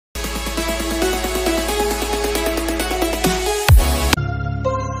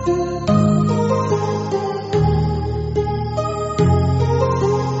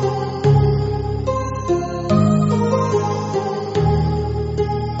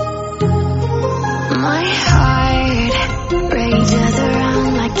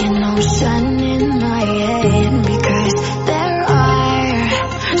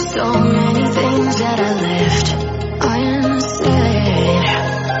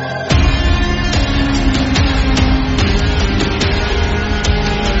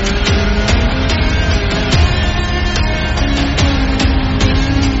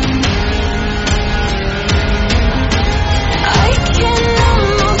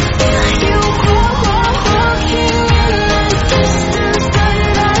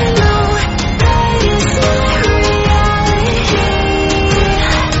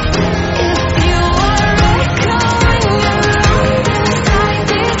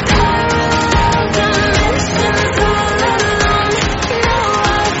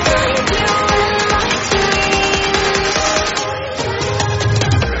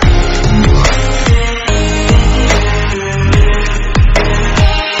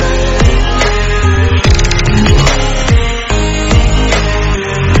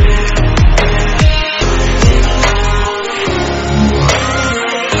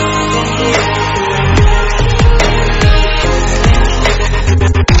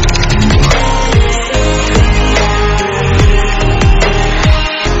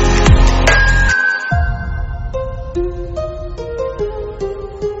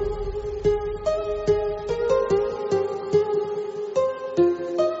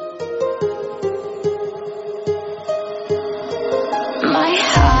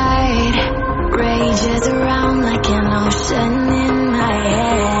motion in my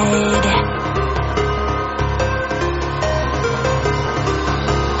head.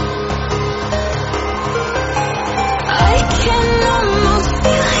 I can almost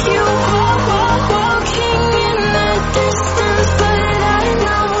feel you walking in the distance, but I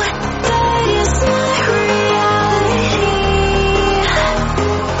know that it's not reality.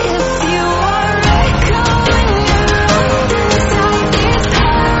 If you are echoing around inside these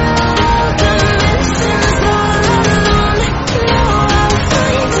parallel dimensions all alone, know I'll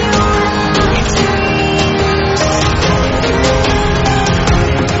find you in my dreams.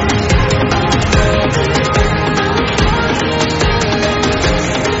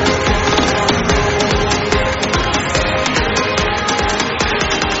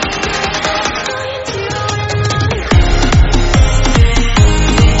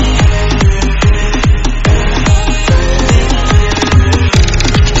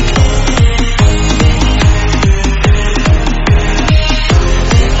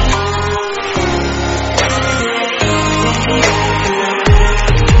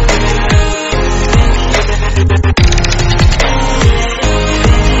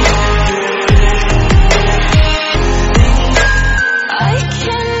 I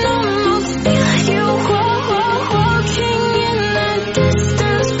can almost feel you walking in the distance.